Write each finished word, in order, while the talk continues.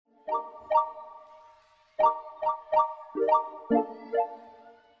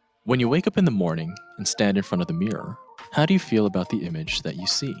When you wake up in the morning and stand in front of the mirror, how do you feel about the image that you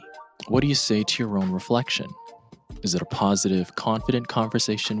see? What do you say to your own reflection? Is it a positive, confident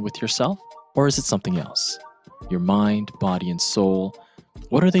conversation with yourself? Or is it something else? Your mind, body, and soul,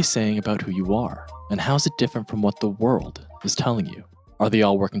 what are they saying about who you are? And how is it different from what the world is telling you? Are they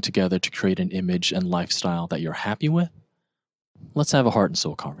all working together to create an image and lifestyle that you're happy with? Let's have a heart and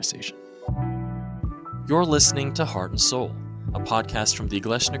soul conversation. You're listening to Heart and Soul, a podcast from the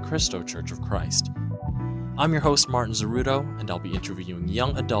Iglesia Ni Cristo Church of Christ. I'm your host, Martin Zeruto, and I'll be interviewing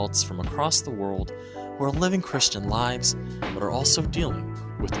young adults from across the world who are living Christian lives, but are also dealing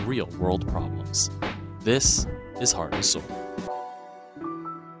with real world problems. This is Heart and Soul.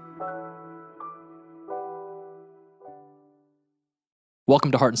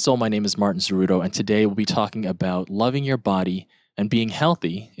 Welcome to Heart and Soul. My name is Martin Zeruto, and today we'll be talking about loving your body and being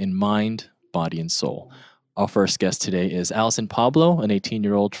healthy in mind, body, and soul. Our first guest today is Allison Pablo, an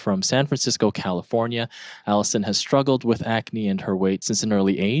 18-year-old from San Francisco, California. Allison has struggled with acne and her weight since an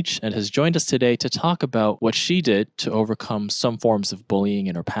early age and has joined us today to talk about what she did to overcome some forms of bullying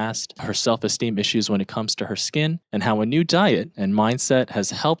in her past, her self-esteem issues when it comes to her skin, and how a new diet and mindset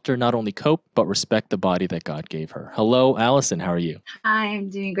has helped her not only cope, but respect the body that God gave her. Hello, Allison. How are you? Hi, I'm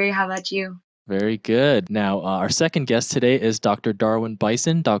doing great. How about you? Very good. Now, our second guest today is Dr. Darwin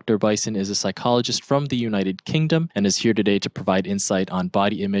Bison. Dr. Bison is a psychologist from the United Kingdom and is here today to provide insight on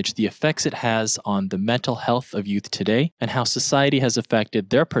body image, the effects it has on the mental health of youth today, and how society has affected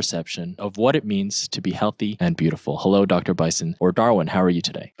their perception of what it means to be healthy and beautiful. Hello, Dr. Bison, or Darwin. How are you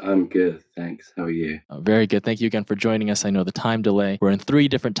today? I'm good, thanks. How are you? Very good. Thank you again for joining us. I know the time delay. We're in 3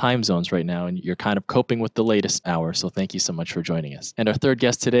 different time zones right now, and you're kind of coping with the latest hour, so thank you so much for joining us. And our third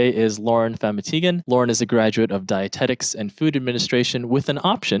guest today is Lauren Famatigan. Lauren is a graduate of Dietetics and Food Administration with an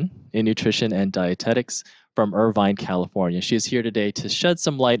option in Nutrition and Dietetics from Irvine, California. She is here today to shed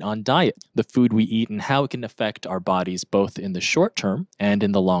some light on diet, the food we eat, and how it can affect our bodies both in the short term and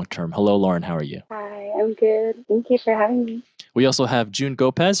in the long term. Hello, Lauren. How are you? Hi, I'm good. Thank you for having me. We also have June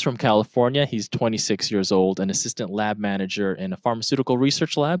Gopez from California. He's 26 years old, an assistant lab manager in a pharmaceutical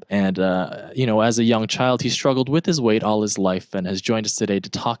research lab. And, as a young child, he struggled with his weight all his life and has joined us today to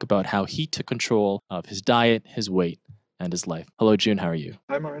talk about how he took control of his diet, his weight, and his life. Hello, June. How are you?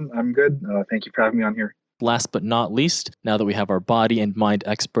 Hi, Martin. I'm good. Thank you for having me on here. Last but not least, now that we have our body and mind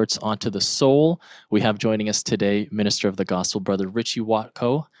experts onto the soul, we have joining us today Minister of the Gospel, Brother Richie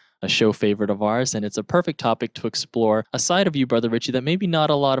Watko, a show favorite of ours, and it's a perfect topic to explore a side of you, Brother Richie, that maybe not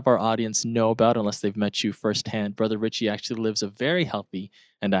a lot of our audience know about unless they've met you firsthand. Brother Richie actually lives a very healthy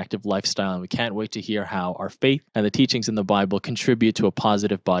and active lifestyle, and we can't wait to hear how our faith and the teachings in the Bible contribute to a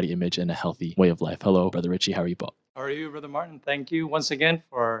positive body image and a healthy way of life. Hello, Brother Richie. How are you both? How are you, Brother Martin? Thank you once again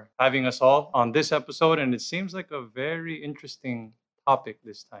for having us all on this episode, and it seems like a very interesting topic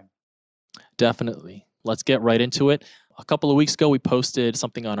this time. Definitely. Let's get right into it. A couple of weeks ago, we posted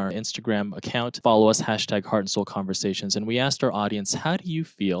something on our Instagram account. Follow us, #Heart and Soul Conversations. And we asked our audience, how do you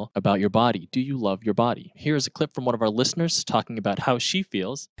feel about your body? Do you love your body? Here's a clip from one of our listeners talking about how she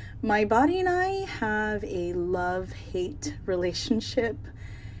feels. My body and I have a love-hate relationship.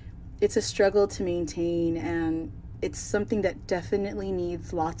 It's a struggle to maintain, and it's something that definitely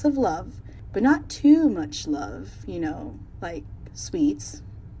needs lots of love, but not too much love, like sweets,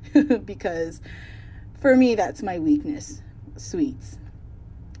 because for me, that's my weakness, sweets.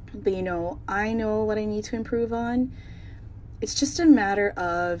 But I know what I need to improve on. It's just a matter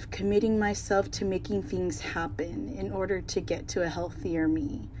of committing myself to making things happen in order to get to a healthier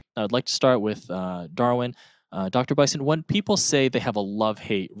me. I'd like to start with Darwin. Dr. Bison, when people say they have a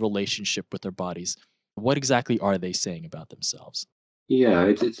love-hate relationship with their bodies, what exactly are they saying about themselves? Yeah,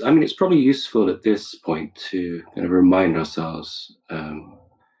 it's probably useful at this point to kind of remind ourselves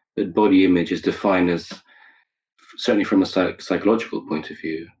that body image is defined as, certainly from a psychological point of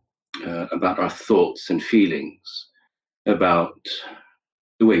view, about our thoughts and feelings, about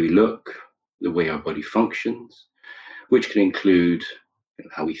the way we look, the way our body functions, which can include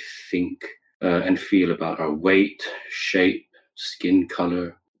how we think and feel about our weight, shape, skin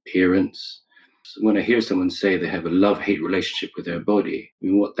color, appearance. When I hear someone say they have a love-hate relationship with their body,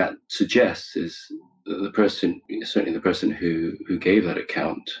 what that suggests is that the person, certainly the person who gave that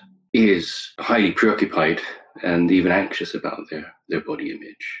account, is highly preoccupied and even anxious about their body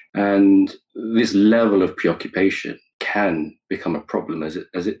image. And this level of preoccupation can become a problem as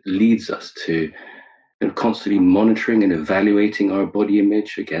it leads us to constantly monitoring and evaluating our body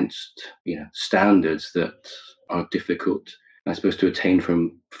image against standards that are difficult, I suppose, to attain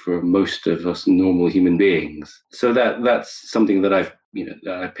for most of us normal human beings. So that's something that I've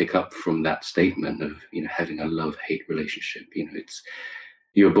that I pick up from that statement of having a love-hate relationship. It's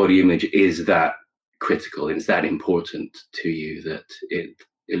your body image is that critical, it's that important to you that it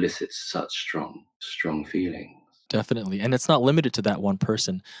elicits such strong feelings. Definitely. And it's not limited to that one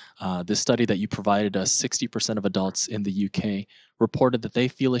person. This study that you provided us, 60% of adults in the UK reported that they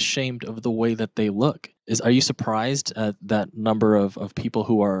feel ashamed of the way that they look. Are you surprised at that number of people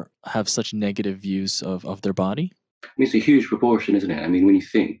who have such negative views of their body? I mean, it's a huge proportion, isn't it? I mean, when you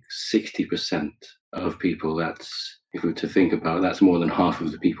think 60% of people, if we were to think about it, that's more than half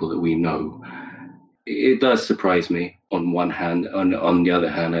of the people that we know. It does surprise me on one hand. On the other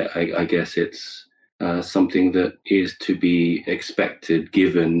hand, I guess it's something that is to be expected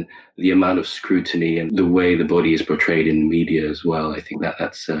given the amount of scrutiny and the way the body is portrayed in the media as well. I think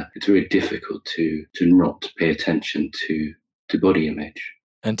that's it's very difficult to not pay attention to body image.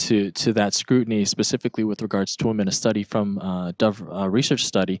 And to that scrutiny, specifically with regards to women, a study from Dove research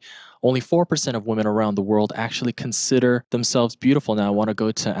study, only 4% of women around the world actually consider themselves beautiful. Now, I want to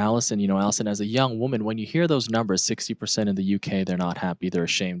go to Allison. Allison, as a young woman, when you hear those numbers, 60% in the UK, they're not happy, they're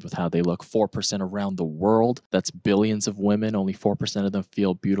ashamed with how they look. 4% around the world, that's billions of women, only 4% of them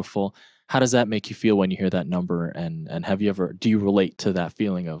feel beautiful. How does that make you feel when you hear that number? And do you relate to that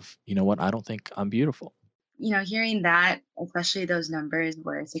feeling of, what, I don't think I'm beautiful? Hearing that, especially those numbers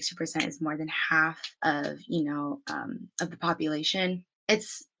where 60% is more than half of, of the population,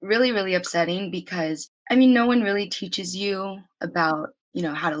 it's really, really upsetting because, no one really teaches you about,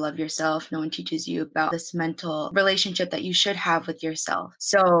 how to love yourself. No one teaches you about this mental relationship that you should have with yourself.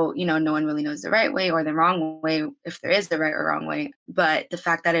 So, no one really knows the right way or the wrong way, if there is the right or wrong way. But the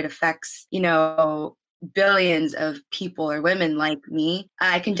fact that it affects, billions of people or women like me,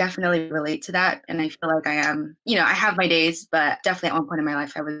 I can definitely relate to that. And I feel like I am, I have my days, but definitely at one point in my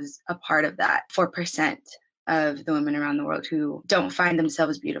life, I was a part of that 4% of the women around the world who don't find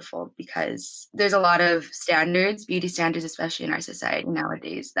themselves beautiful, because there's a lot of standards, beauty standards, especially in our society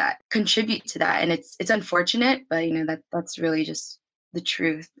nowadays, that contribute to that. And it's unfortunate, but that's really just the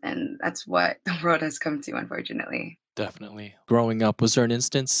truth. And that's what the world has come to, unfortunately. Definitely. Growing up, was there an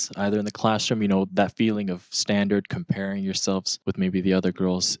instance, either in the classroom, that feeling of standard, comparing yourselves with maybe the other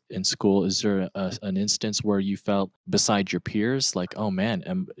girls in school? Is there an instance where you felt beside your peers, like, oh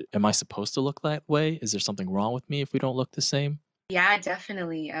man, am I supposed to look that way? Is there something wrong with me if we don't look the same? Yeah,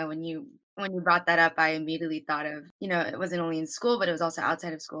 definitely. When you brought that up, I immediately thought of, it wasn't only in school, but it was also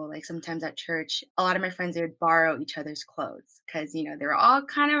outside of school. Like sometimes at church, a lot of my friends, they would borrow each other's clothes because, they were all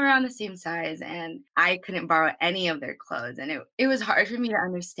kind of around the same size, and I couldn't borrow any of their clothes. And it was hard for me to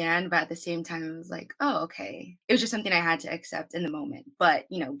understand, but at the same time, it was like, oh, okay. It was just something I had to accept in the moment. But,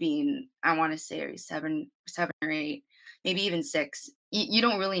 being, I want to say 7 or 8, maybe even 6, you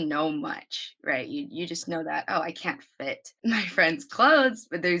don't really know much, right? You just know that, oh, I can't fit my friend's clothes,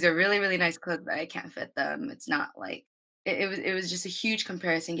 but these are really, really nice clothes, but I can't fit them. It's not like it was just a huge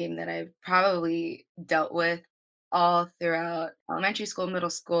comparison game that I've probably dealt with all throughout elementary school, middle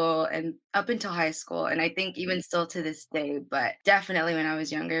school, and up until high school. And I think even still to this day, but definitely when I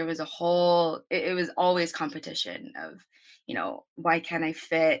was younger, it was it was always competition of, why can't I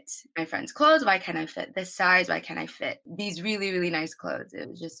fit my friend's clothes? Why can't I fit this size? Why can't I fit these really, really nice clothes? It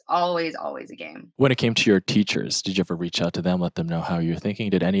was just always, always a game. When it came to your teachers, did you ever reach out to them, let them know how you're thinking?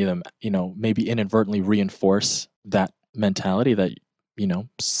 Did any of them, maybe inadvertently reinforce that mentality that,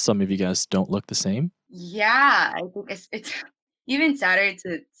 some of you guys don't look the same? Yeah, I think it's even sadder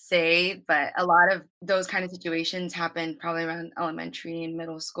to say, but a lot of those kind of situations happen probably around elementary and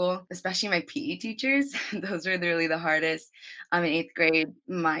middle school, especially my PE teachers. Those were really the hardest. In 8th grade,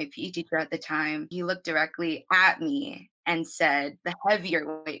 my PE teacher at the time, he looked directly at me and said, the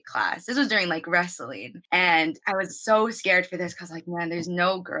heavier weight class. This was during like wrestling. And I was so scared for this because, like, man, there's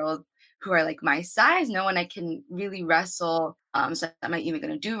no girls who are like my size, no one I can really wrestle. So I'm not even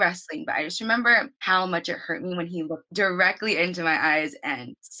gonna do wrestling. But I just remember how much it hurt me when he looked directly into my eyes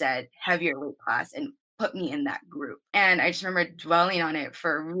and said heavier weight class and put me in that group. And I just remember dwelling on it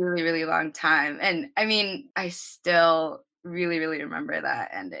for a really, really long time. And I still really, really remember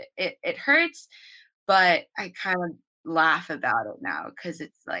that. And it hurts, but I kind of laugh about it now because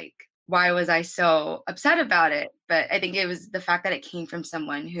it's like, why was I so upset about it? But I think it was the fact that it came from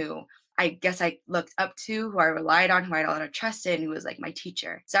someone who I guess I looked up to, who I relied on, who I had a lot of trust in, who was like my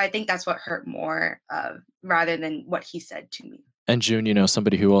teacher. So I think that's what hurt more rather than what he said to me. And June,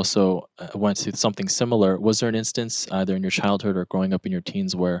 somebody who also went through something similar, was there an instance either in your childhood or growing up in your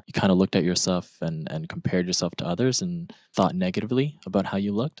teens where you kind of looked at yourself and compared yourself to others and thought negatively about how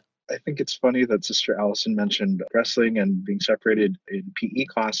you looked? I think it's funny that Sister Allison mentioned wrestling and being separated in PE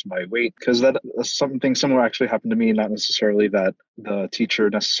class by weight, because that something similar actually happened to me. Not necessarily that the teacher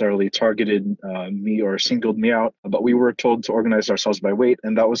necessarily targeted me or singled me out, but we were told to organize ourselves by weight,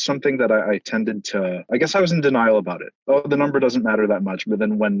 and that was something that I tended to. I guess I was in denial about it. Oh, the number doesn't matter that much. But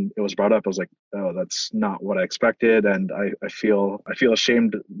then when it was brought up, I was like, oh, that's not what I expected, and I feel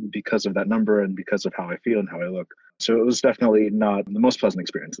ashamed because of that number and because of how I feel and how I look. So it was definitely not the most pleasant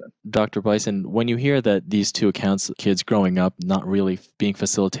experience then. Dr. Bison, when you hear that these two accounts, kids growing up not really being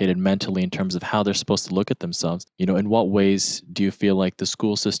facilitated mentally in terms of how they're supposed to look at themselves, in what ways do you feel like the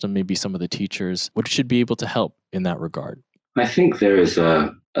school system, maybe some of the teachers, what should be able to help in that regard? I think there's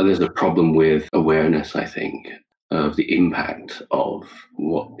a problem with awareness, I think, of the impact of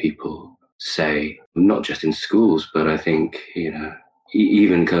what people say, not just in schools, but I think,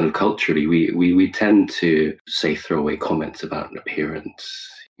 even kind of culturally, we tend to say throwaway comments about an appearance.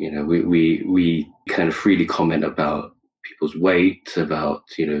 We kind of freely comment about people's weight, about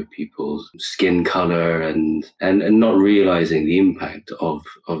people's skin color, and not realizing the impact of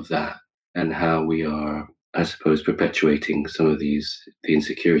that and how we are, I suppose, perpetuating some of the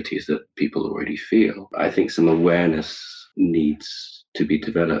insecurities that people already feel. I think some awareness needs to be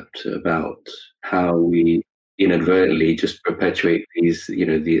developed about how we inadvertently just perpetuate these,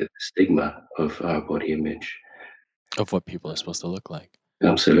 the stigma of our body image. Of what people are supposed to look like.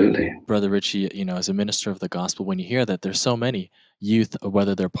 Absolutely. Brother Richie, as a minister of the gospel, when you hear that there's so many youth,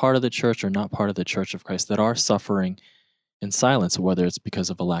 whether they're part of the church or not part of the Church of Christ, that are suffering in silence, whether it's because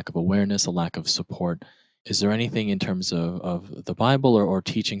of a lack of awareness, a lack of support, is there anything in terms of the Bible or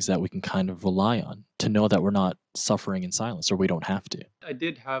teachings that we can kind of rely on to know that we're not suffering in silence, or we don't have to? I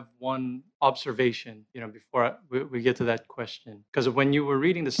did have one observation, before we get to that question. Because when you were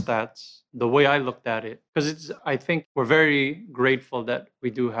reading the stats, the way I looked at it, because I think we're very grateful that we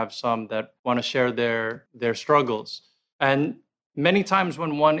do have some that want to share their struggles. And many times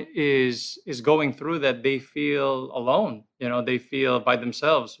when one is going through that, they feel alone. They feel by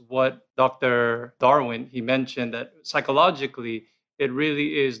themselves. What Dr. Darwin, he mentioned that psychologically, it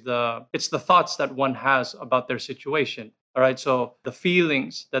really is it's the thoughts that one has about their situation. All right, so the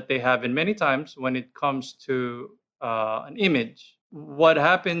feelings that they have, and many times when it comes to an image, what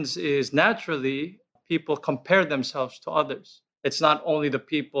happens is naturally people compare themselves to others. It's not only the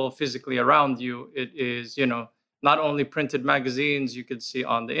people physically around you. It is, not only printed magazines you could see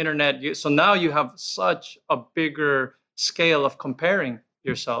on the internet. So now you have such a bigger scale of comparing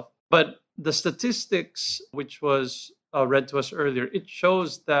yourself. But the statistics, which was read to us earlier, it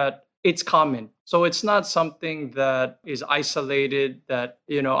shows that it's common. So it's not something that is isolated, that,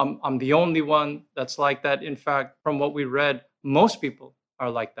 I'm the only one that's like that. In fact, from what we read, most people are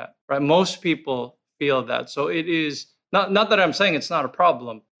like that, right? Most people feel that. So it is not that I'm saying it's not a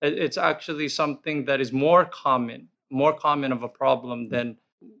problem. It's actually something that is more common of a problem than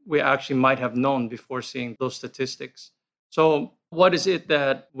we actually might have known before seeing those statistics. So what is it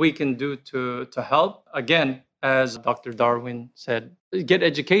that we can do to help? Again, as Dr. Darwin said, get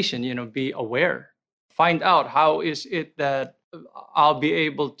education, be aware. Find out how is it that I'll be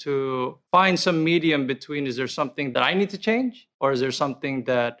able to find some medium between, is there something that I need to change? Or is there something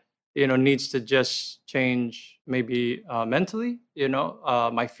that, needs to just change maybe mentally?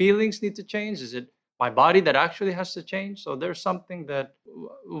 My feelings need to change. Is it my body that actually has to change? So there's something that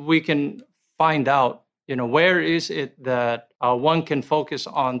we can find out. Where is it that one can focus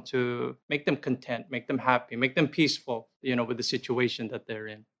on to make them content, make them happy, make them peaceful, with the situation that they're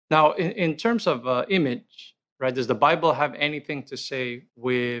in. Now, in terms of image, right, does the Bible have anything to say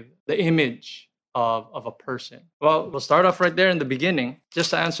with the image of a person? Well, we'll start off right there in the beginning,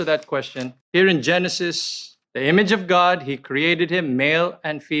 just to answer that question. Here in Genesis, the image of God, he created him, male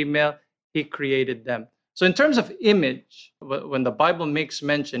and female, he created them. So in terms of image, when the Bible makes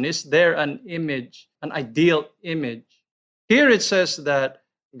mention, is there an image, an ideal image? Here it says that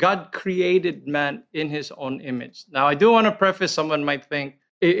God created man in his own image. Now, I do want to preface, someone might think,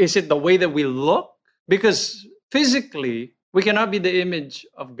 is it the way that we look? Because physically, we cannot be the image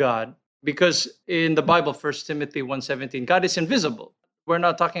of God, because in the Bible, 1 Timothy 1:17, God is invisible. We're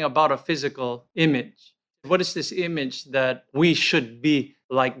not talking about a physical image. What is this image that we should be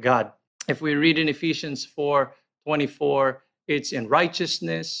like God? If we read in Ephesians 4:24, it's in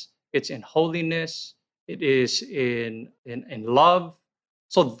righteousness, it's in holiness, it is in love.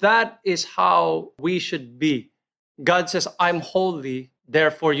 So that is how we should be. God says, I'm holy,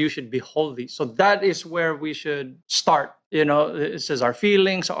 therefore you should be holy. So that is where we should start. It says our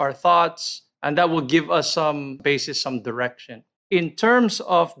feelings, our thoughts, and that will give us some basis, some direction. In terms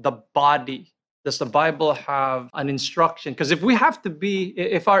of the body, Does the Bible have an instruction? Because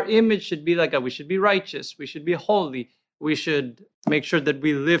if our image should be like, we should be righteous, we should be holy, we should make sure that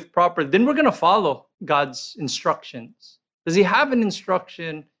we live properly, then we're going to follow God's instructions. Does he have an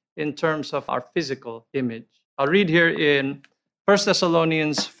instruction in terms of our physical image? I'll read here in 1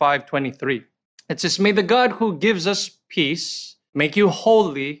 Thessalonians 5:23. It says, "May the God who gives us peace make you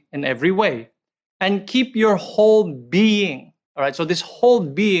holy in every way and keep your whole being." All right, so this whole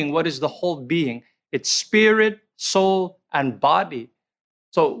being, what is the whole being? It's spirit, soul, and body.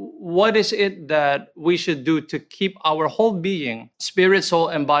 So what is it that we should do to keep our whole being, spirit, soul,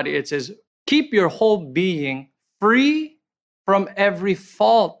 and body? It says, keep your whole being free from every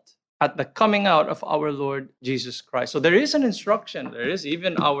fault at the coming out of our Lord Jesus Christ. So there is an instruction. There is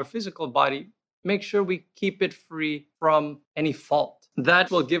even our physical body. Make sure we keep it free from any fault.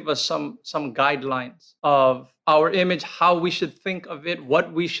 That will give us some guidelines of our image, how we should think of it,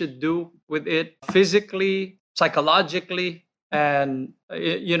 what we should do with it physically, psychologically. And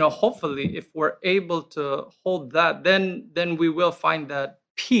hopefully, if we're able to hold that, then we will find that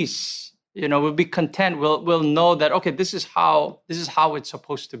peace. We'll be content. We'll know that, okay, this is how it's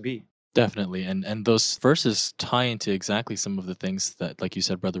supposed to be. Definitely. And those verses tie into exactly some of the things that, like you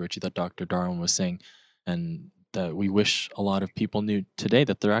said, Brother Richie, that Dr. Darwin was saying, and that we wish a lot of people knew today,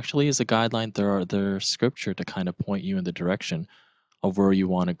 that there actually is a guideline, there's scripture to kind of point you in the direction of where you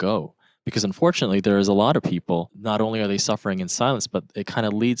want to go. Because unfortunately, there is a lot of people, not only are they suffering in silence, but it kind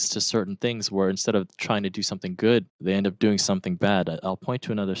of leads to certain things where instead of trying to do something good, they end up doing something bad. I'll point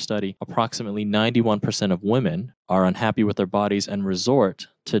to another study. Approximately 91% of women are unhappy with their bodies and resort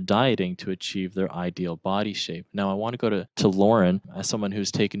to dieting to achieve their ideal body shape. Now, I want to go to Lauren, as someone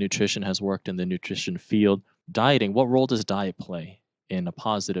who's taken nutrition, has worked in the nutrition field. Dieting, what role does diet play in a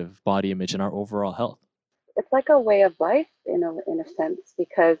positive body image and our overall health? It's like a way of life in a sense,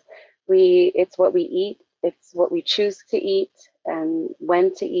 because it's what we eat, it's what we choose to eat, and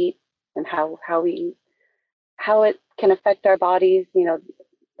when to eat, and how we eat, how it can affect our bodies,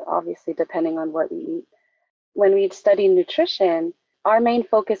 obviously depending on what we eat. When we study nutrition, our main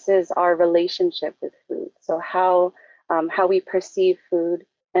focus is our relationship with food. So how we perceive food,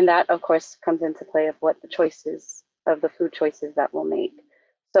 and that of course comes into play of what the choices of the food choices that we'll make.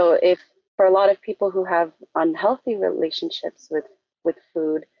 So if for a lot of people who have unhealthy relationships with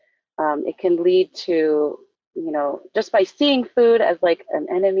food, it can lead to, just by seeing food as like an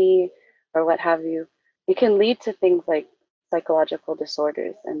enemy or what have you, it can lead to things like psychological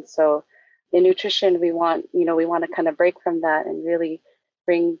disorders. And so in nutrition, we want to kind of break from that and really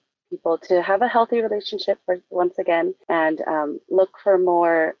bring people to have a healthy relationship once again, and look for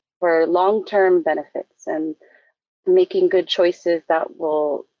long-term benefits and making good choices that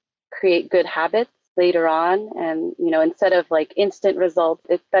will create good habits later on. And instead of like instant results,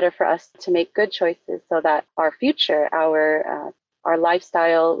 it's better for us to make good choices so that our future, our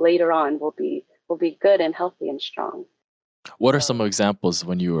lifestyle later on will be good and healthy and strong. What are some examples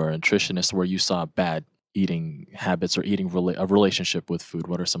when you were a nutritionist where you saw bad eating habits or a relationship with food?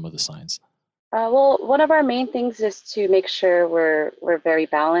 What are some of the signs? Well, one of our main things is to make sure we're very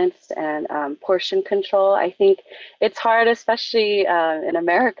balanced, and portion control. I think it's hard, especially in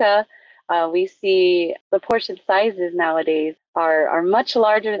America. We see the portion sizes nowadays are much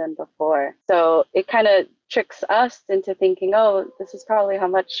larger than before. So it kind of tricks us into thinking, oh, this is probably how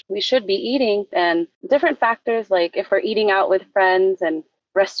much we should be eating. And different factors, like if we're eating out with friends and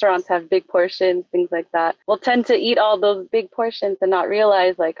restaurants have big portions, things like that, we'll tend to eat all those big portions and not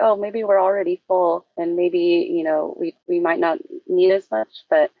realize like, oh, maybe we're already full, and maybe, we might not need as much.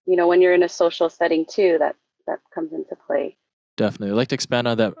 But, when you're in a social setting too, that comes into play. Definitely. I'd like to expand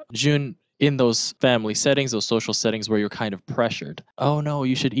on that. June, in those family settings, those social settings where you're kind of pressured, oh no,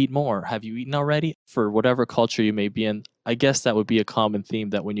 you should eat more. Have you eaten already? For whatever culture you may be in, I guess that would be a common theme,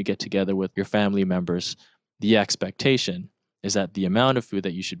 that when you get together with your family members, the expectation is that the amount of food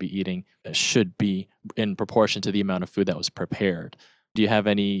that you should be eating should be in proportion to the amount of food that was prepared. Do you have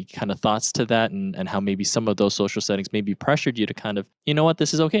any kind of thoughts to that, and how maybe some of those social settings maybe pressured you to kind of,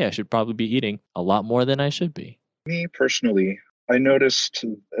 this is okay, I should probably be eating a lot more than I should be? Me personally, I noticed,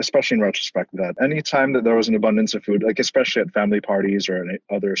 especially in retrospect, that anytime that there was an abundance of food, like especially at family parties or at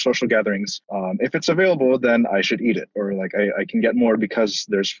other social gatherings, if it's available, then I should eat it, or like I can get more because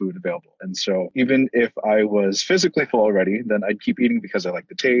there's food available. And so even if I was physically full already, then I'd keep eating because I like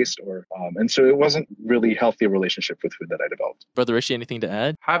the taste, and so it wasn't really healthy relationship with food that I developed. Brother Rishi, anything to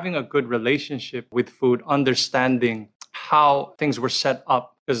add? Having a good relationship with food, understanding how things were set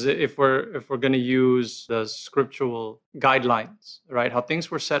up Because if we're going to use the scriptural guidelines, right, how things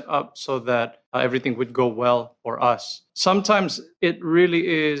were set up so that everything would go well for us, sometimes it really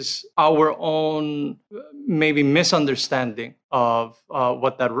is our own maybe misunderstanding of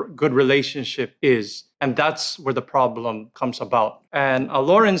what that good relationship is. And that's where the problem comes about. And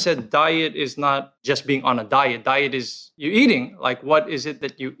Lauren said diet is not just being on a diet. Diet is you eating. Like, what is it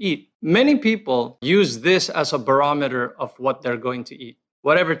that you eat? Many people use this as a barometer of what they're going to eat.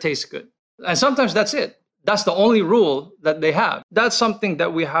 Whatever tastes good. And sometimes that's it. That's the only rule that they have. That's something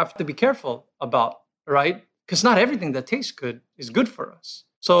that we have to be careful about, right? Because not everything that tastes good is good for us.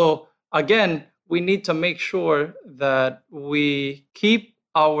 So again, we need to make sure that we keep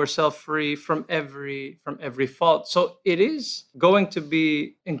ourselves free from every fault. So it is going to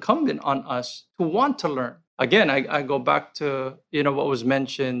be incumbent on us to want to learn. Again, I go back to what was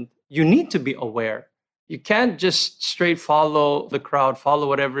mentioned. You need to be aware. You can't just straight follow the crowd, follow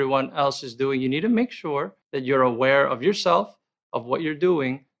what everyone else is doing. You need to make sure that you're aware of yourself, of what you're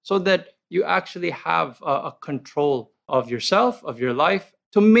doing, so that you actually have a control of yourself, of your life,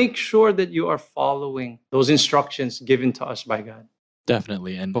 to make sure that you are following those instructions given to us by God.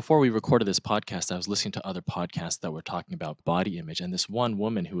 Definitely. And before we recorded this podcast, I was listening to other podcasts that were talking about body image. And this one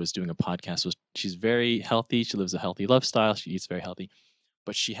woman who was doing a podcast she's very healthy. She lives a healthy lifestyle. She eats very healthy.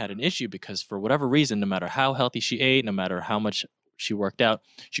 But she had an issue because for whatever reason, no matter how healthy she ate, no matter how much she worked out,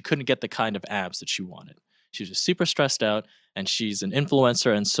 she couldn't get the kind of abs that she wanted. She was just super stressed out, and she's an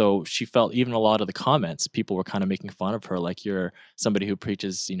influencer. And so she felt even a lot of the comments, people were kind of making fun of her, like, you're somebody who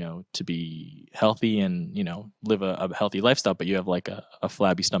preaches, to be healthy and, live a healthy lifestyle, but you have like a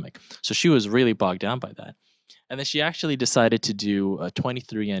flabby stomach. So she was really bogged down by that. And then she actually decided to do a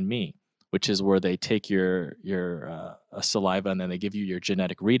 23andMe, which is where they take your saliva and then they give you your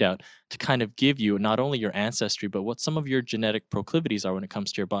genetic readout to kind of give you not only your ancestry, but what some of your genetic proclivities are when it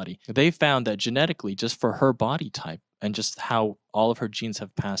comes to your body. They found that genetically, just for her body type and just how all of her genes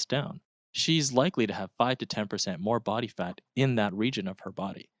have passed down, she's likely to have 5 to 10% more body fat in that region of her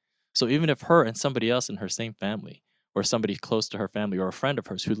body. So even if her and somebody else in her same family, or somebody close to her family, or a friend of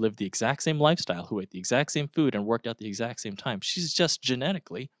hers who lived the exact same lifestyle, who ate the exact same food and worked out the exact same time, she's just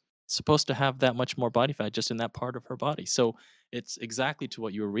genetically supposed to have that much more body fat just in that part of her body. So it's exactly to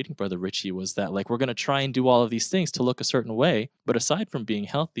what you were reading, Brother Richie, was that like we're going to try and do all of these things to look a certain way, but aside from being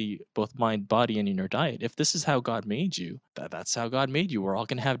healthy, both mind, body, and in your diet, if this is how God made you, that's how God made you. We're all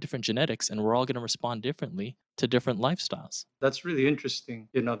going to have different genetics, and we're all going to respond differently to different lifestyles. That's really interesting,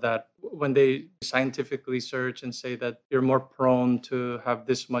 that when they scientifically search and say that you're more prone to have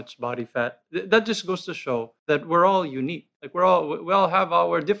this much body fat, that just goes to show that we're all unique. Like we all have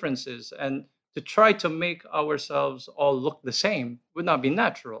our differences, and to try to make ourselves all look the same would not be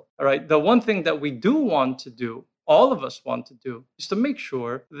natural. All right. The one thing that we do want to do, all of us want to do, is to make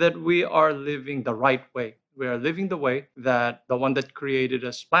sure that we are living the right way. We are living the way that the one that created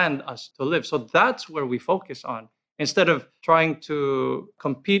us planned us to live. So that's where we focus on. Instead of trying to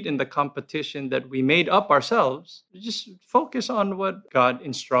compete in the competition that we made up ourselves, just focus on what God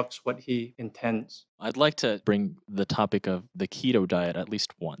instructs, what He intends. I'd like to bring the topic of the keto diet at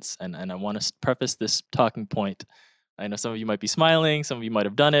least once. And I want to preface this talking point. I know some of you might be smiling, some of you might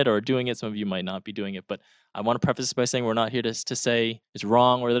have done it or doing it, some of you might not be doing it. But I want to preface this by saying we're not here to say it's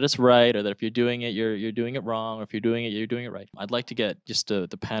wrong or that it's right, or that if you're doing it, you're doing it wrong, or if you're doing it, you're doing it right. I'd like to get just the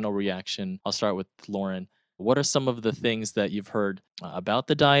panel reaction. I'll start with Lauren. What are some of the things that you've heard about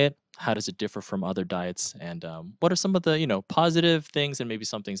the diet? How does it differ from other diets? And what are some of the, positive things and maybe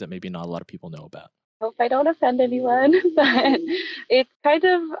some things that maybe not a lot of people know about? Hope I don't offend anyone, but it's kind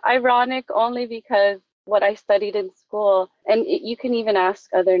of ironic only because what I studied in school, and you can even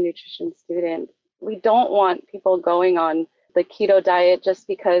ask other nutrition students, we don't want people going on the keto diet just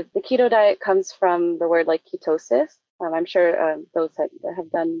because the keto diet comes from the word like ketosis. I'm sure those that have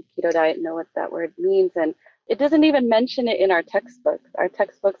done keto diet know what that word means, and it doesn't even mention it in our textbooks. Our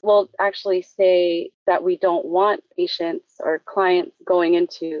textbooks will actually say that we don't want patients or clients going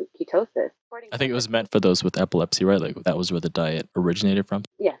into ketosis. I think it was meant for those with epilepsy, right? Like that was where the diet originated from.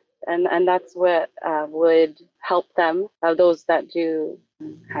 Yes, and that's what would help them, those that do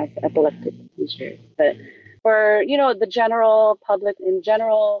have epileptic seizures. But for, the general public in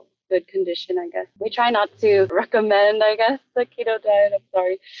general, good condition, I guess. We try not to recommend, the keto diet, I'm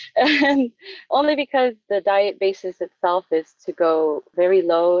sorry. And only because the diet basis itself is to go very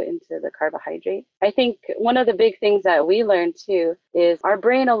low into the carbohydrate. I think one of the big things that we learned too is our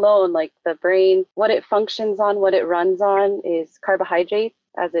brain alone, like the brain, what it functions on, what it runs on is carbohydrates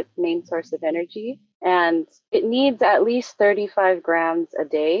as its main source of energy. And it needs at least 35 grams a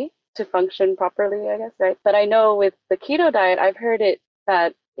day to function properly, I guess, right? But I know with the keto diet, I've heard it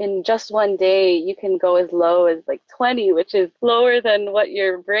that in just one day you can go as low as like 20, which is lower than what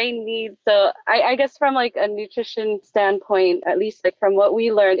your brain needs. So I guess from like a nutrition standpoint, at least like from what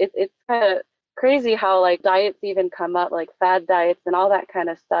we learned, it's kind of crazy how like diets even come up, like fad diets and all that kind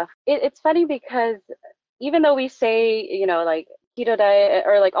of stuff. It's funny because even though we say, like keto diet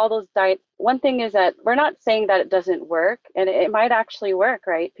or like all those diets, one thing is that we're not saying that it doesn't work, and it might actually work,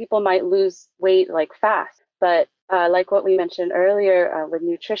 right? People might lose weight like fast, but like what we mentioned earlier with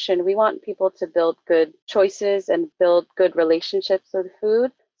nutrition, we want people to build good choices and build good relationships with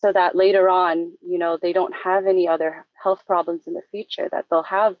food so that later on, they don't have any other health problems in the future, that they'll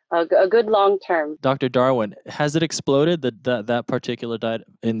have a good long term. Dr. Darwin, has it exploded, that particular diet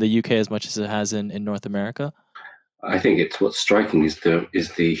in the UK as much as it has in North America? I think what's striking is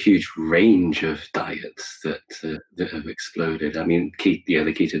the huge range of diets that have exploded. I mean, the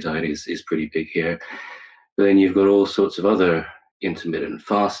keto diet is pretty big here, but then you've got all sorts of other intermittent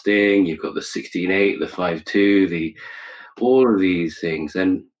fasting. You've got the 16-8, the 5-2, all of these things.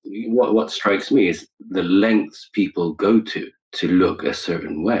 And what strikes me is the lengths people go to look a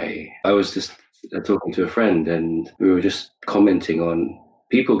certain way. I was just talking to a friend, and we were just commenting on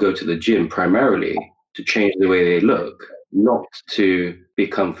people go to the gym primarily to change the way they look, not to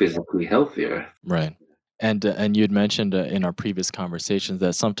become physically healthier. Right. And you had mentioned in our previous conversations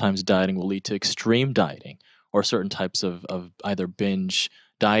that sometimes dieting will lead to extreme dieting or certain types of either binge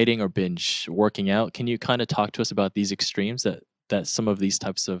dieting or binge working out. Can you kind of talk to us about these extremes that some of these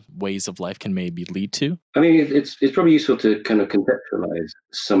types of ways of life can maybe lead to? I mean, it's probably useful to kind of contextualize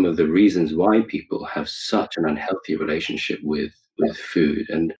some of the reasons why people have such an unhealthy relationship with food.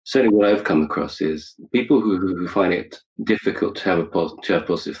 And certainly what I've come across is people who find it difficult to have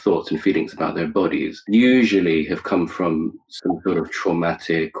positive thoughts and feelings about their bodies usually have come from some sort of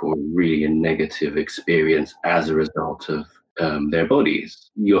traumatic or really a negative experience as a result of their bodies.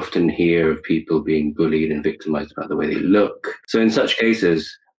 You often hear of people being bullied and victimized about the way they look. So in such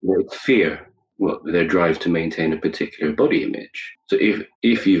cases, it's fear, their drive to maintain a particular body image. So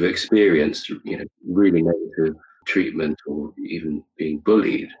if you've experienced, really negative treatment or even being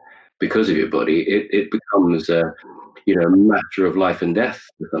bullied because of your body, it becomes a matter of life and death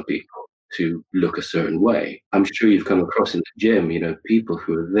for some people to look a certain way. I'm sure you've come across in the gym, people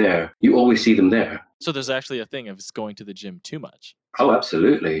who are there, you always see them there. So there's actually a thing of it's going to the gym too much. Oh,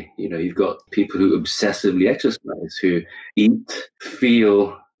 absolutely. You've got people who obsessively exercise, who eat,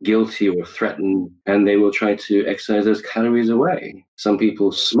 feel guilty or threatened, and they will try to exercise those calories away. Some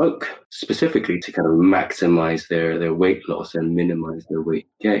people smoke specifically to kind of maximize their weight loss and minimize their weight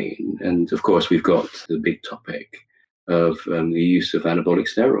gain. And of course, we've got the big topic of the use of anabolic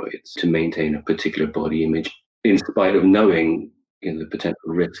steroids to maintain a particular body image, in spite of knowing the potential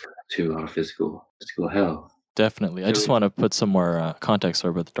risk to our physical health. Definitely. I just want to put some more context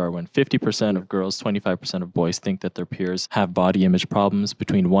over with Darwin. 50% of girls, 25% of boys think that their peers have body image problems.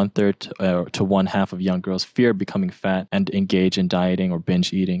 Between 1/3 to 1/2 of young girls fear becoming fat and engage in dieting or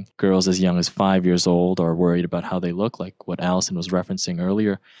binge eating. Girls as young as 5 years old are worried about how they look, like what Allison was referencing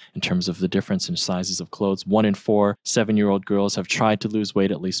earlier in terms of the difference in sizes of clothes. 1 in 4 7-year-old girls have tried to lose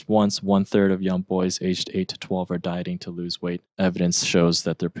weight at least once. 1/3 of young boys aged 8 to 12 are dieting to lose weight. Evidence shows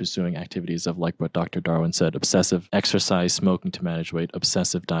that they're pursuing activities of, like what Dr. Darwin said, obsessive exercise, smoking to manage weight,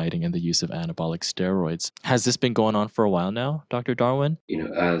 obsessive dieting, and the use of anabolic steroids. Has this been going on for a while now, Dr. Darwin?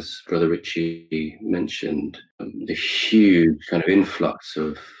 As Brother Richie mentioned, the huge kind of influx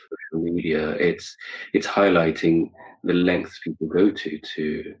of social media, it's highlighting the lengths people go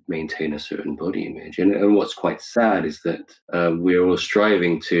to maintain a certain body image. And what's quite sad is that we're all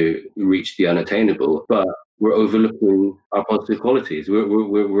striving to reach the unattainable, but we're overlooking our positive qualities.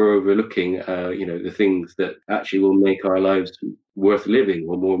 We're overlooking, the things that actually will make our lives worth living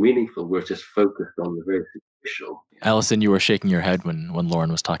or more meaningful. We're just focused on the very superficial. Allison, you were shaking your head when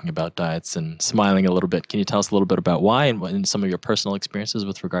Lauren was talking about diets and smiling a little bit. Can you tell us a little bit about why and some of your personal experiences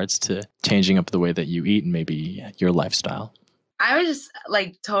with regards to changing up the way that you eat and maybe your lifestyle? I was just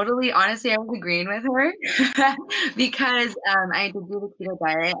totally, honestly, I was agreeing with her because I did do the keto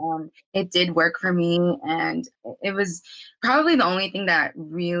diet and it did work for me. And it was probably the only thing that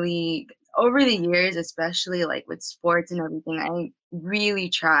really, over the years, especially with sports and everything, I really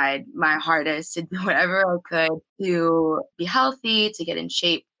tried my hardest to do whatever I could to be healthy, to get in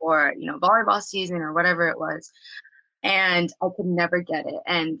shape for, volleyball season or whatever it was. And I could never get it.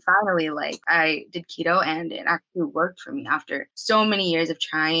 And finally, I did keto and it actually worked for me after so many years of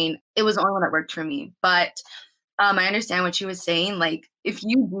trying. It was the only one that worked for me. But I understand what she was saying. Like, if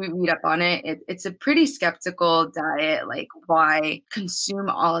you do read up on it, it's a pretty skeptical diet. Like, why consume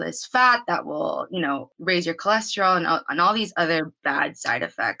all of this fat that will, raise your cholesterol and all these other bad side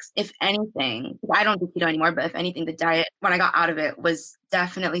effects? If anything, I don't do keto anymore, but if anything, the diet, when I got out of it, was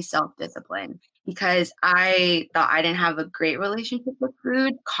definitely self-discipline because I thought I didn't have a great relationship with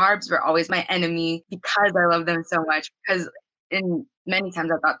food. Carbs were always my enemy because I love them so much. Because in many times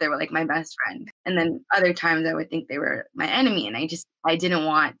I thought they were like my best friend. And then other times I would think they were my enemy. And I didn't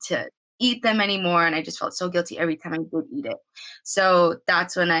want to eat them anymore. And I just felt so guilty every time I did eat it. So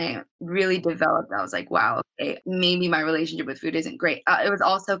that's when I really developed. I was like, wow, okay, maybe my relationship with food isn't great. It was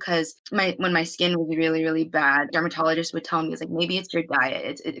also because when my skin was really, really bad, dermatologist would tell me, it's like, maybe it's your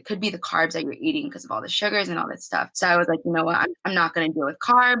diet. It could be the carbs that you're eating because of all the sugars and all that stuff. So I was like, you know what? I'm not going to deal with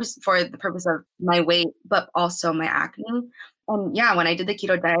carbs for the purpose of my weight, but also my acne. And yeah, when I did the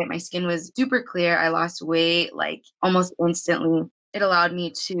keto diet, my skin was super clear. I lost weight like almost instantly. It allowed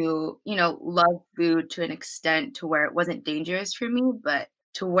me to, love food to an extent to where it wasn't dangerous for me, but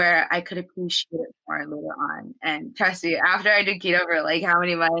to where I could appreciate it more later on. And trust me, after I did keto for like how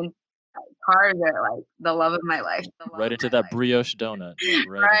many months, carbs are like the love of my life. Right into that brioche donut. Like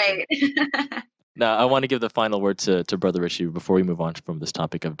Right. Now, I want to give the final word to Brother Richie before we move on from this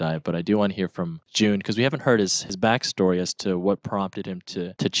topic of diet, but I do want to hear from June because we haven't heard his backstory as to what prompted him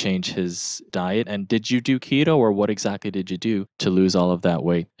to change his diet. And did you do keto, or what exactly did you do to lose all of that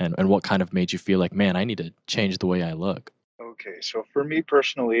weight? And what kind of made you feel like, man, I need to change the way I look? Okay, so for me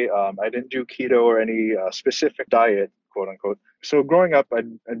personally, I didn't do keto or any specific diet, quote unquote. So growing up,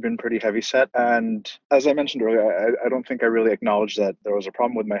 I'd been pretty heavy set. And as I mentioned earlier, I don't think I really acknowledged that there was a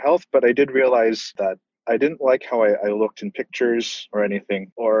problem with my health, but I did realize that I didn't like how I looked in pictures or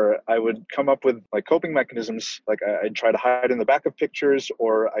anything, or I would come up with like coping mechanisms. Like I'd try to hide in the back of pictures,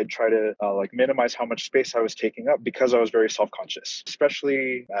 or I'd try to like minimize how much space I was taking up because I was very self-conscious,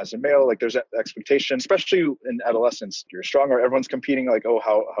 especially as a male. Like there's an expectation, especially in adolescence, you're stronger. Everyone's competing like, oh,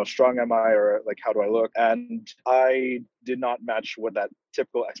 how strong am I? Or like, how do I look? And I did not match what that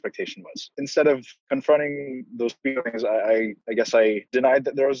typical expectation was. Instead of confronting those feelings, I guess I denied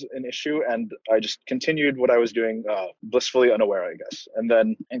that there was an issue, and I just continued what I was doing, blissfully unaware, I guess. And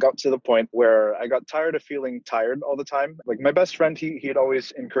then it got to the point where I got tired of feeling tired all the time. Like my best friend, he had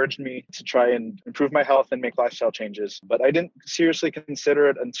always encouraged me to try and improve my health and make lifestyle changes, but I didn't seriously consider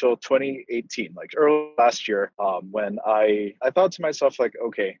it until 2018, like early last year, when I thought to myself, like,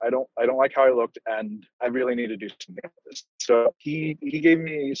 okay, I don't like how I looked, and I really need to do something about this. So he gave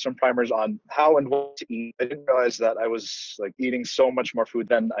me some primers on how and what to eat. I didn't realize that I was like eating so much more food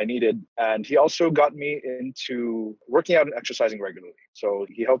than I needed. And he also got me into working out and exercising regularly. So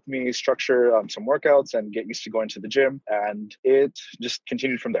he helped me structure some workouts and get used to going to the gym. And it just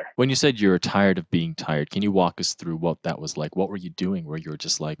continued from there. When you said you were tired of being tired, can you walk us through what that was like? What were you doing where you were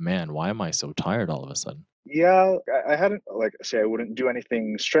just like, man, why am I so tired all of a sudden? Yeah, I hadn't, like, say, I wouldn't do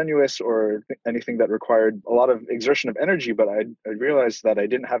anything strenuous or anything that required a lot of exertion of energy, but I realized that I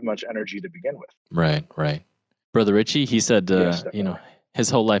didn't have much energy to begin with. Right. Brother Richie, he said, Yes, his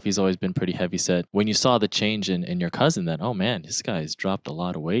whole life he's always been pretty heavy set. When you saw the change in your cousin, that, oh man, this guy's dropped a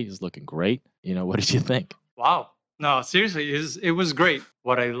lot of weight. He's looking great. What did you think? Wow. No, seriously, it was great.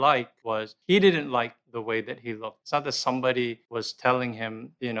 What I liked was he didn't like the way that he looked. It's not that somebody was telling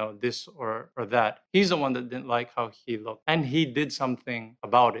him, this or that. He's the one that didn't like how he looked. And he did something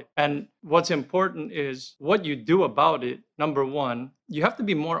about it. And what's important is what you do about it. Number one, you have to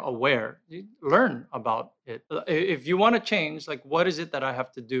be more aware. You learn about it. If you want to change, like, what is it that I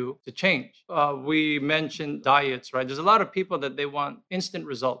have to do to change? We mentioned diets, right? There's a lot of people that they want instant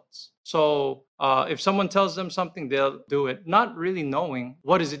results. So if someone tells them something, they'll do it, not really knowing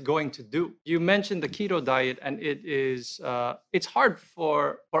what is it going to do. You mentioned the keto diet, and it's hard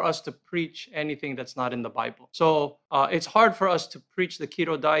for us to preach anything that's not in the Bible. So it's hard for us to preach the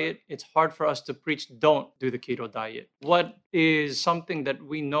keto diet. It's hard for us to preach don't do the keto diet. What is something that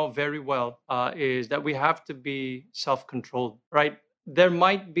we know very well is that we have to be self-controlled, right? There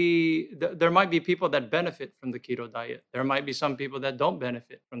might be people that benefit from the keto diet. There might be some people that don't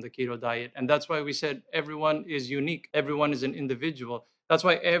benefit from the keto diet. And that's why we said everyone is unique. Everyone is an individual. That's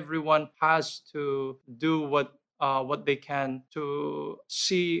why everyone has to do what they can to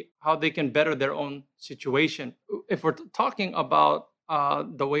see how they can better their own situation. If we're talking about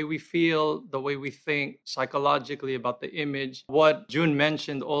the way we feel, the way we think psychologically about the image, what June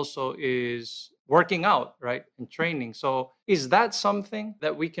mentioned also is working out, right? And training. So is that something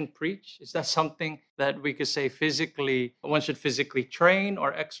that we can preach? Is that something that we could say physically, one should physically train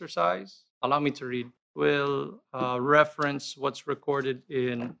or exercise? Allow me to read we'll reference what's recorded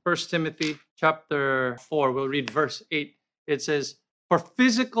in 1 Timothy chapter 4. We'll read verse 8. It says, "For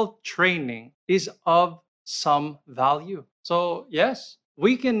physical training is of some value." So, yes,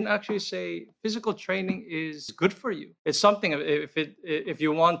 we can actually say physical training is good for you. It's something if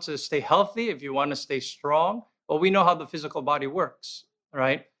you want to stay healthy, if you want to stay strong, well, we know how the physical body works,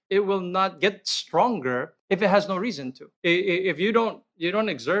 right? It will not get stronger if it has no reason to. If you don't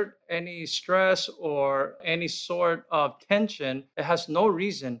exert any stress or any sort of tension, it has no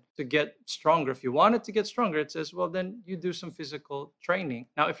reason to get stronger. If you want it to get stronger, it says, well, then you do some physical training.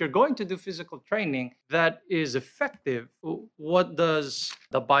 Now, if you're going to do physical training that is effective, what does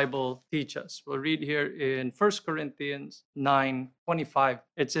the Bible teach us? We'll read here in 1 Corinthians 9:25.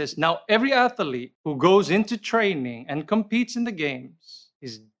 It says, "Now every athlete who goes into training and competes in the games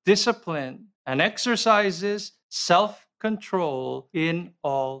is disciplined and exercises self-control in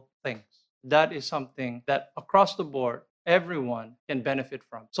all things." That is something that across the board, everyone can benefit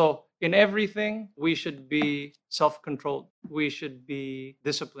from. So in everything, we should be self-controlled. We should be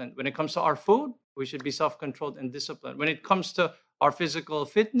disciplined. When it comes to our food, we should be self-controlled and disciplined. When it comes to our physical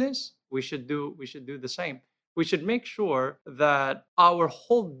fitness, we should do the same. We should make sure that our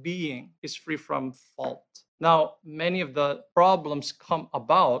whole being is free from fault. Now, many of the problems come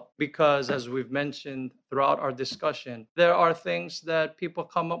about because, as we've mentioned throughout our discussion, there are things that people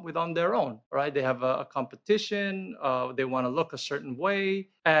come up with on their own, right? They have a competition, they want to look a certain way,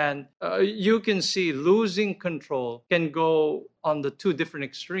 and you can see losing control can go on the two different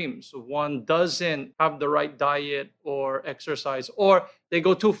extremes. One doesn't have the right diet or exercise, or they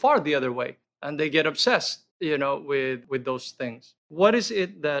go too far the other way and they get obsessed with those things. What is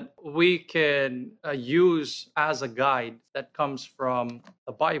it that we can use as a guide that comes from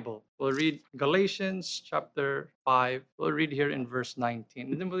the Bible? We'll read Galatians chapter 5. We'll read here in verse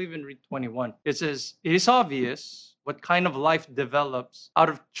 19, and then we'll even read 21. It says, "It is obvious what kind of life develops out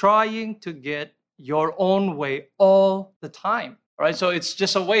of trying to get your own way all the time." Right? So it's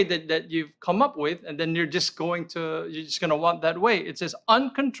just a way that you've come up with, and then you're just going to want that way. It says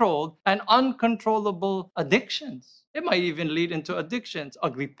uncontrolled and uncontrollable addictions. It might even lead into addictions,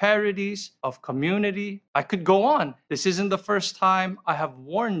 ugly parodies of community. I could go on. This isn't the first time I have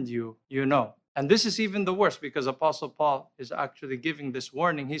warned you, And this is even the worst, because Apostle Paul is actually giving this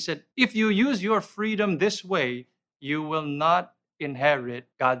warning. He said, if you use your freedom this way, you will not inherit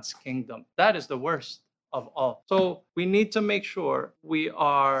God's kingdom. That is the worst of all. So we need to make sure we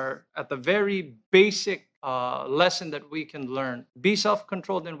are at the very basic lesson that we can learn. Be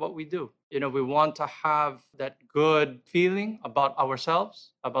self-controlled in what we do. We want to have that good feeling about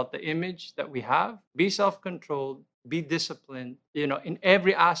ourselves, about the image that we have. Be self-controlled, be disciplined, in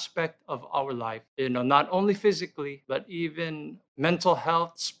every aspect of our life, not only physically, but even mental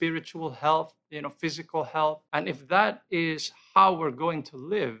health, spiritual health, physical health. And if that is how we're going to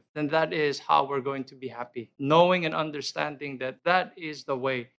live, then that is how we're going to be happy, knowing and understanding that that is the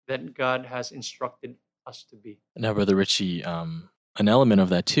way that God has instructed us to be. Now, Brother Richie, an element of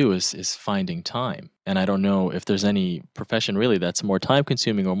that too is finding time. And I don't know if there's any profession really that's more time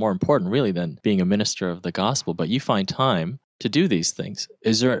consuming or more important really than being a minister of the gospel, but you find time to do these things.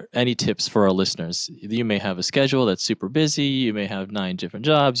 Is there any tips for our listeners? You may have a schedule that's super busy, you may have 9 different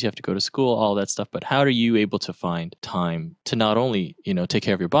jobs, you have to go to school, all that stuff, but how are you able to find time to not only, take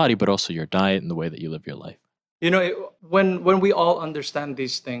care of your body, but also your diet and the way that you live your life? When we all understand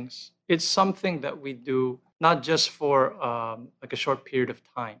these things, it's something that we do not just for like a short period of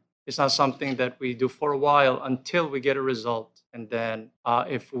time. It's not something that we do for a while until we get a result. And then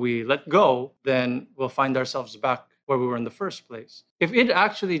if we let go, then we'll find ourselves back where we were in the first place. If it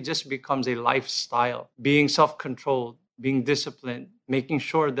actually just becomes a lifestyle, being self-controlled, being disciplined, making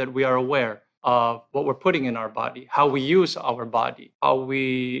sure that we are aware of what we're putting in our body, how we use our body, how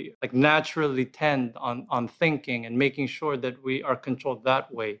we naturally tend on thinking and making sure that we are controlled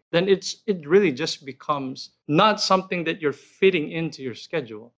that way, then it really just becomes not something that you're fitting into your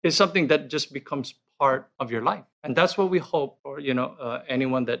schedule. It's something that just becomes part of your life. And that's what we hope for,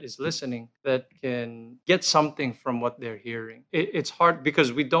 anyone that is listening that can get something from what they're hearing. It's hard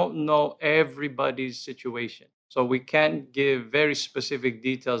because we don't know everybody's situation. So we can't give very specific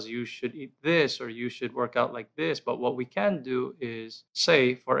details. You should eat this or you should work out like this. But what we can do is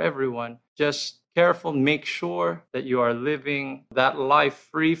say for everyone, just careful, make sure that you are living that life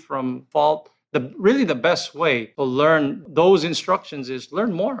free from fault. The best way to learn those instructions is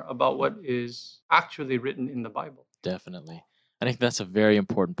learn more about what is actually written in the Bible. Definitely. I think that's a very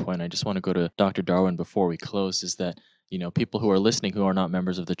important point. I just want to go to Dr. Darwin before we close, is that people who are listening who are not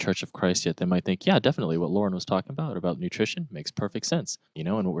members of the Church of Christ yet, they might think, yeah, definitely what Lauren was talking about nutrition makes perfect sense,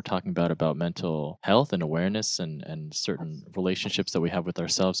 and what we're talking about mental health and awareness and certain relationships that we have with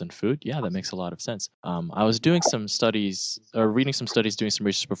ourselves and food. Yeah, that makes a lot of sense. I was doing some studies or reading some studies, doing some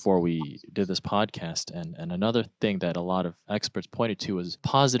research before we did this podcast. And another thing that a lot of experts pointed to was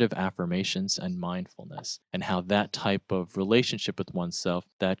positive affirmations and mindfulness, and how that type of relationship with oneself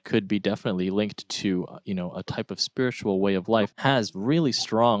that could be definitely linked to, a type of spiritual way of life has really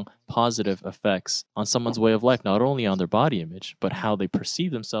strong positive effects on someone's way of life, not only on their body image, but how they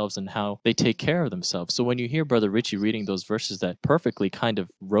perceive themselves and how they take care of themselves. So when you hear Brother Richie reading those verses that perfectly kind of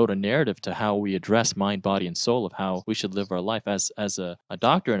wrote a narrative to how we address mind, body, and soul, of how we should live our life as a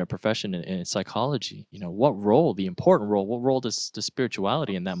doctor in a profession in psychology, what role does the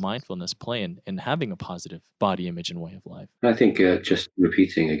spirituality and that mindfulness play in having a positive body image and way of life? I think just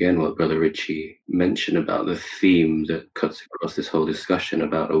repeating again what Brother Richie mentioned about the theme that cuts across this whole discussion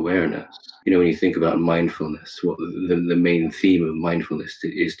about awareness. When you think about mindfulness, what the main theme of mindfulness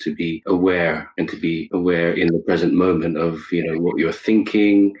is to be aware, and to be aware in the present moment of what you're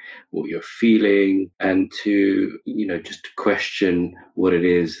thinking, what you're feeling, and to just question what it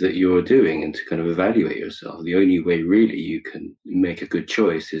is that you're doing, and to kind of evaluate yourself. The only way really you can make a good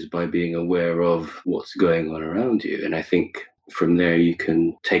choice is by being aware of what's going on around you. And I think from there you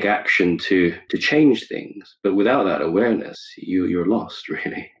can take action to change things, but without that awareness, you're lost,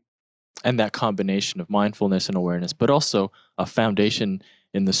 really. And that combination of mindfulness and awareness, but also a foundation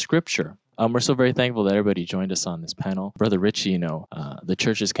in the scripture. We're so very thankful that everybody joined us on this panel. Brother Richie, the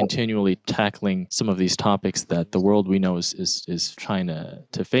church is continually tackling some of these topics that the world we know is trying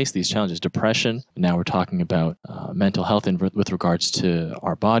to face these challenges. Depression. Now we're talking about mental health with regards to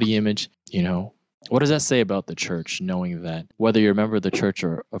our body image. What does that say about the church, knowing that whether you're a member of the Church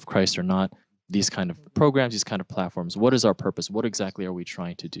or of Christ or not, these kind of programs, these kind of platforms, what is our purpose? What exactly are we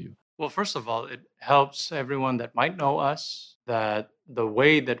trying to do? Well, first of all, it helps everyone that might know us that the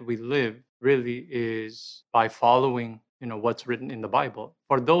way that we live really is by following, what's written in the Bible.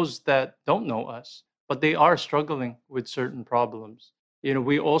 For those that don't know us, but they are struggling with certain problems,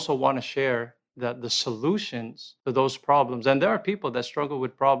 we also want to share that the solutions to those problems, and there are people that struggle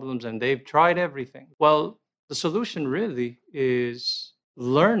with problems and they've tried everything. Well, the solution really is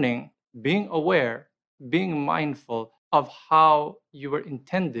learning, being aware, being mindful of how you were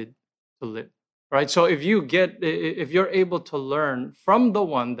intended to live, right? So if you're able to learn from the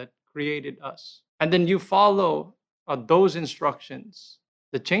one that created us, and then you follow those instructions,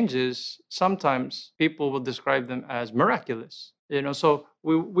 the changes, sometimes people will describe them as miraculous. So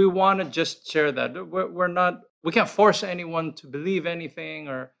we want to just share that. We can't force anyone to believe anything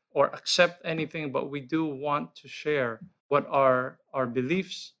or accept anything, but we do want to share what our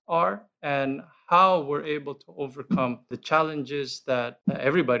beliefs are and how we're able to overcome the challenges that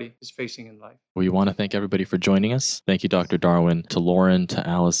everybody is facing in life. We want to thank everybody for joining us. Thank you, Dr. Darwin, to Lauren, to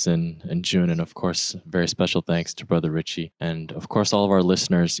Allison, and June, and of course, very special thanks to Brother Richie. And of course, all of our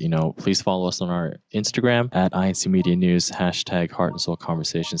listeners, please follow us on our Instagram at INC Media News, # Heart and Soul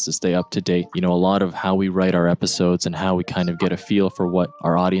Conversations to stay up to date. A lot of how we write our episodes and how we kind of get a feel for what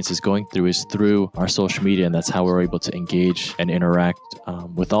our audience is going through is through our social media, and that's how we're able to engage and interact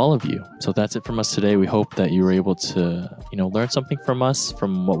with all of you. So that's it from us today. We hope that you were able to, learn something from us,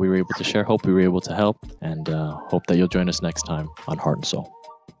 from what we were able to share. Hope we were able to help, and hope that you'll join us next time on Heart and Soul.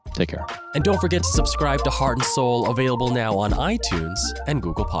 Take care. And don't forget to subscribe to Heart and Soul, available now on iTunes and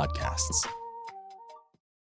Google Podcasts.